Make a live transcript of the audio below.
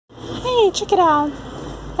Hey, check it out.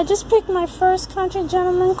 I just picked my first Country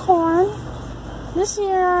Gentleman corn. This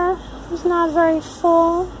year is not very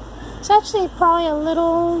full. It's actually probably a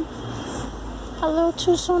little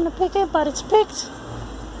too soon to pick it, but it's picked.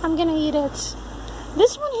 I'm gonna eat it.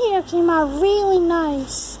 This one here came out really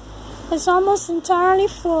nice. It's almost entirely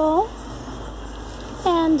full,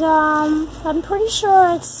 and I'm pretty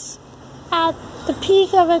sure it's at the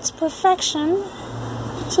peak of its perfection.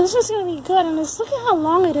 So this is going to be good, and look at how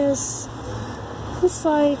long it is. It's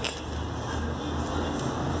like,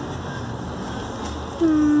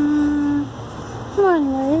 well,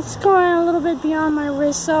 anyway, it's going a little bit beyond my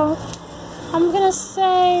wrist, so I'm going to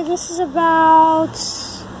say this is about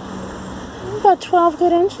 12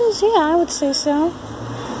 good inches. Yeah, I would say so.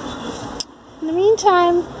 In the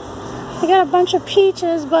meantime, I got a bunch of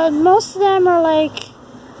peaches, but most of them are like,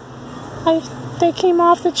 they came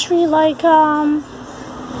off the tree like,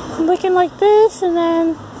 looking like this, and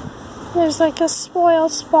then there's like a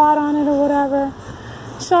spoiled spot on it or whatever.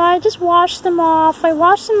 So I just washed them off.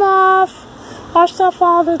 Washed off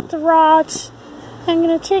all the rot. I'm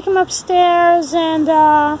going to take them upstairs and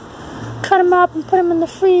cut them up and put them in the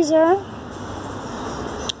freezer.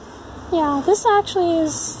 Yeah, this actually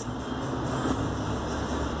is...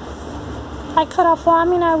 I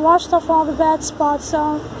washed off all the bad spots,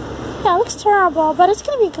 so... Yeah, it looks terrible, but it's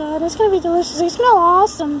going to be good. It's going to be delicious. It smells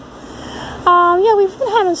awesome. Yeah, we've been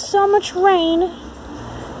having so much rain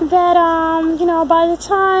that, by the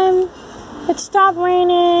time it stopped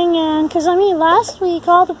raining, and, because, last week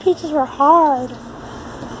all the peaches were hard.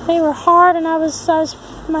 They were hard, and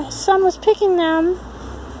my son was picking them,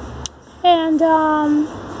 and,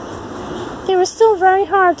 they were still very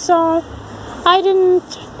hard, so I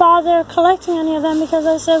didn't bother collecting any of them, because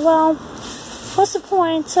I said, well, what's the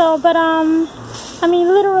point? So, but,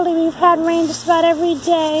 literally we've had rain just about every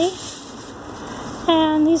day.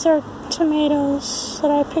 And these are tomatoes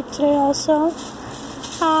that I picked today also.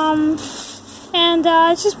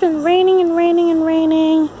 It's just been raining and raining and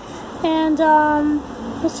raining. And,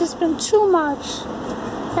 it's just been too much.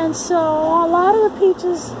 And so, a lot of the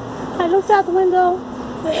peaches, I looked out the window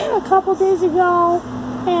a couple days ago.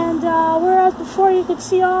 And, whereas before you could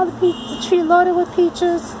see all the tree loaded with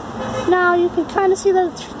peaches, now you can kind of see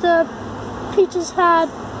that the peaches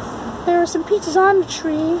there were some peaches on the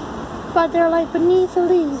tree, but they're like beneath the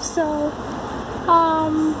leaves. So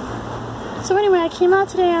anyway, I came out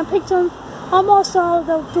today and I picked them, almost all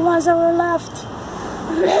of the ones that were left,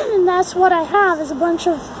 and that's what I have, is a bunch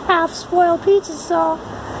of half-spoiled peaches. So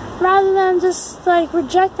rather than just like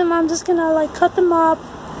reject them, I'm just gonna like cut them up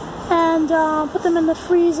and put them in the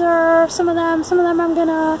freezer. Some of them I'm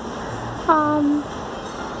gonna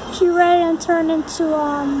puree and turn into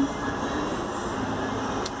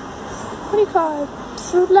what do you call it?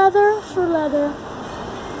 Fruit leather,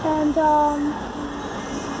 and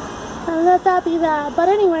let that be that. But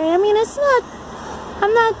anyway, it's not.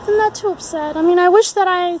 I'm not too upset. I wish that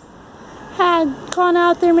I had gone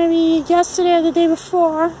out there maybe yesterday or the day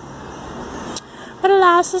before. But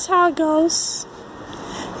alas, that's how it goes.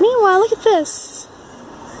 Meanwhile, look at this.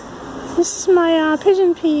 This is my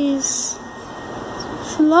pigeon peas.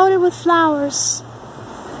 It's loaded with flowers.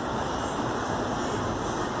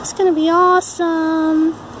 It's gonna be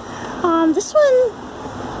awesome. This one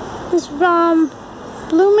is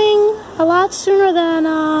blooming a lot sooner than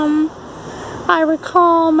I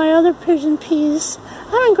recall my other pigeon peas.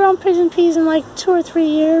 I haven't grown pigeon peas in like 2 or 3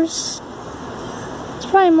 years. It's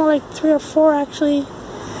probably more like 3 or 4 actually.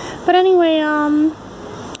 But anyway,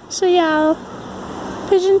 so yeah,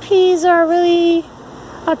 pigeon peas are really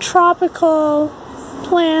a tropical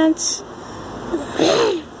plant.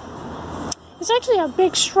 It's actually a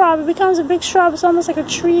big shrub. It becomes a big shrub. It's almost like a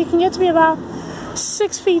tree. It can get to be about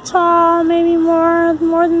 6 feet tall, maybe more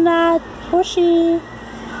than that, bushy.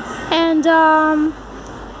 And,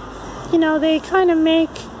 they kind of make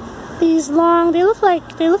these long, they look like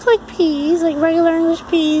peas, like regular English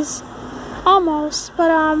peas, almost.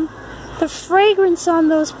 But, the fragrance on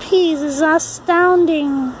those peas is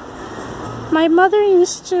astounding. My mother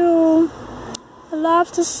used to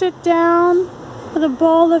love to sit down with a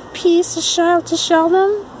bowl of peas to shell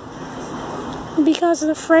them because of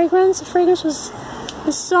the fragrance. The fragrance is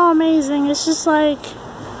so amazing. It's just like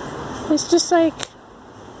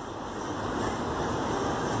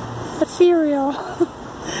ethereal,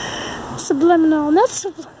 subliminal. That's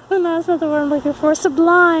not the word I'm looking for.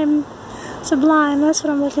 Sublime. That's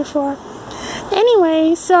what I'm looking for.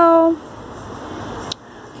 Anyway, so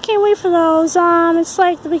I can't wait for those. It's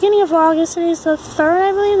like the beginning of August. Today's the 3rd,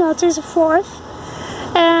 I believe. No, today's the 4th.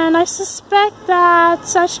 And I suspect that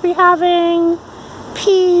I should be having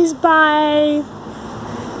peas by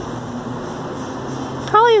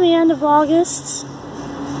the end of August.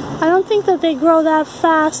 I don't think that they grow that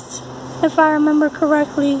fast, if I remember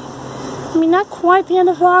correctly. I mean, not quite the end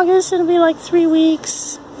of August, it'll be like 3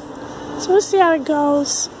 weeks. So we'll see how it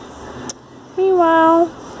goes.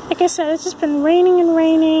 Meanwhile, like I said, it's just been raining and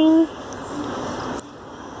raining.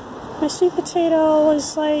 My sweet potato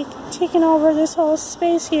is like taking over this whole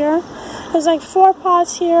space here. There's like 4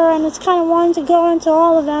 pots here, and it's kind of wanting to go into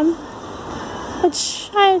all of them, which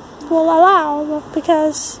I will allow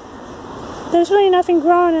because there's really nothing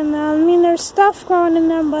growing in them. I mean, there's stuff growing in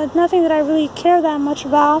them, but nothing that I really care that much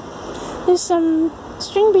about. There's some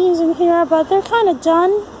string beans in here, but they're kind of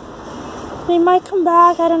done. They might come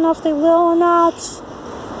back. I don't know if they will or not.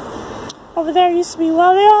 Over there used to be,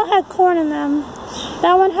 well, they all had corn in them.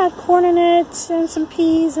 That one had corn in it and some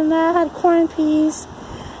peas, and that had corn and peas.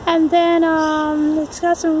 And then it's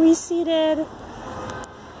got some reseeded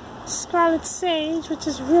scarlet sage, which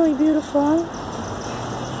is really beautiful.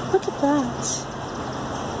 Look at that.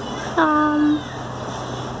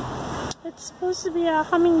 It's supposed to be a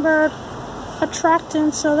hummingbird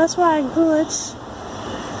attractant, so that's why I grew it.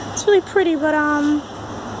 It's really pretty, but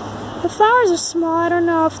the flowers are small. I don't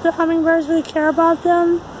know if the hummingbirds really care about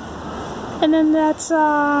them. And then that's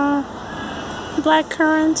black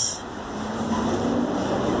currant.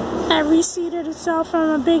 That reseeded itself from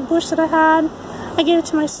a big bush that I had. I gave it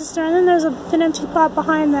to my sister, and then there's an empty pot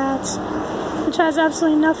behind that, which has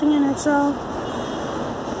absolutely nothing in it. So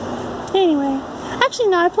anyway, actually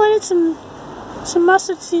no, I planted some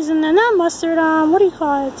mustard seeds in there. Not mustard, what do you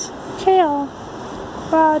call it? Kale.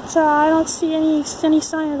 But I don't see any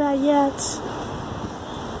sign of that yet.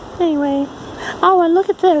 Anyway, oh, and look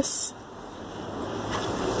at this.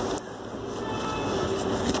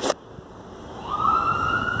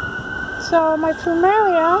 So my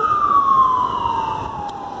plumeria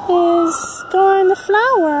is going to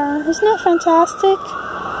flower. Isn't that fantastic?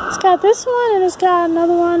 It's got this one and it's got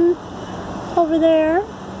another one over there.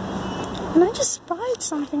 And I just spied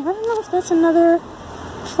something. I don't know if that's another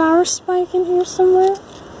flower spike in here somewhere. I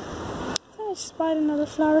thought I spied another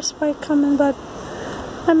flower spike coming, but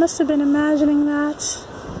I must have been imagining that.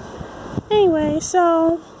 Anyway,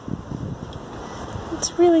 so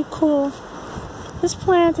it's really cool. This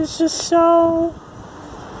plant is just so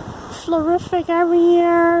florific every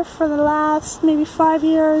year for the last maybe 5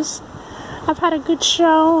 years. I've had a good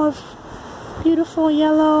show of beautiful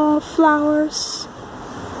yellow flowers.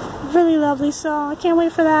 Really lovely, so I can't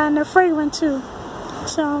wait for that, and they're fragrant too.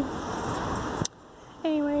 So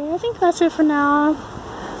anyway, I think that's it for now.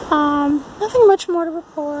 Nothing much more to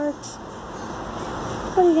report.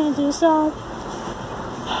 What are you gonna do? So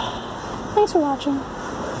thanks for watching.